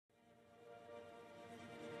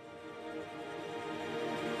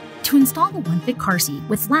install the OneFit car seat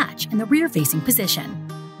with latch in the rear-facing position.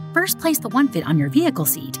 First, place the OneFit on your vehicle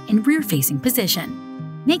seat in rear-facing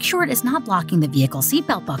position. Make sure it is not blocking the vehicle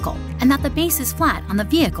seatbelt buckle and that the base is flat on the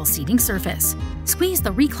vehicle seating surface. Squeeze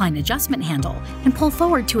the recline adjustment handle and pull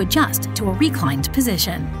forward to adjust to a reclined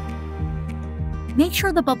position. Make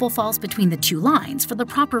sure the bubble falls between the two lines for the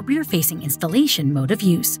proper rear-facing installation mode of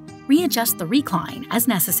use. Readjust the recline as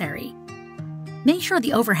necessary. Make sure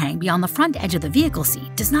the overhang beyond the front edge of the vehicle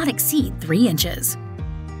seat does not exceed 3 inches.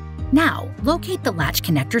 Now, locate the latch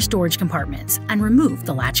connector storage compartments and remove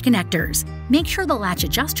the latch connectors. Make sure the latch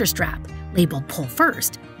adjuster strap, labeled Pull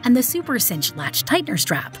First, and the Super Cinch latch tightener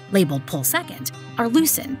strap, labeled Pull Second, are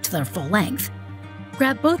loosened to their full length.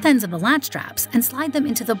 Grab both ends of the latch straps and slide them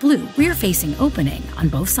into the blue rear-facing opening on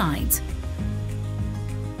both sides.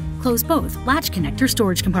 Close both latch connector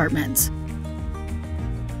storage compartments.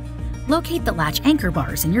 Locate the latch anchor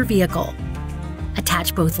bars in your vehicle.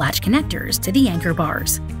 Attach both latch connectors to the anchor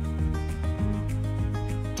bars.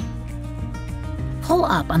 Pull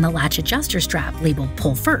up on the latch adjuster strap labeled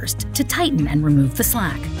Pull First to tighten and remove the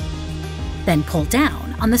slack. Then pull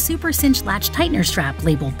down on the Super Cinch latch tightener strap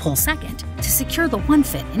labeled Pull Second to secure the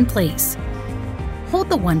OneFit in place. Hold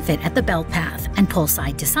the OneFit at the belt path and pull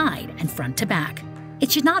side to side and front to back.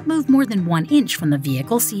 It should not move more than 1 inch from the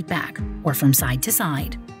vehicle seat back or from side to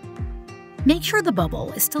side. Make sure the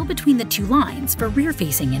bubble is still between the two lines for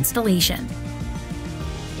rear-facing installation.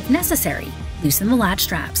 If necessary, loosen the latch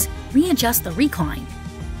straps, readjust the recline,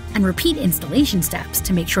 and repeat installation steps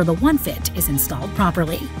to make sure the OneFit is installed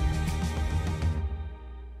properly.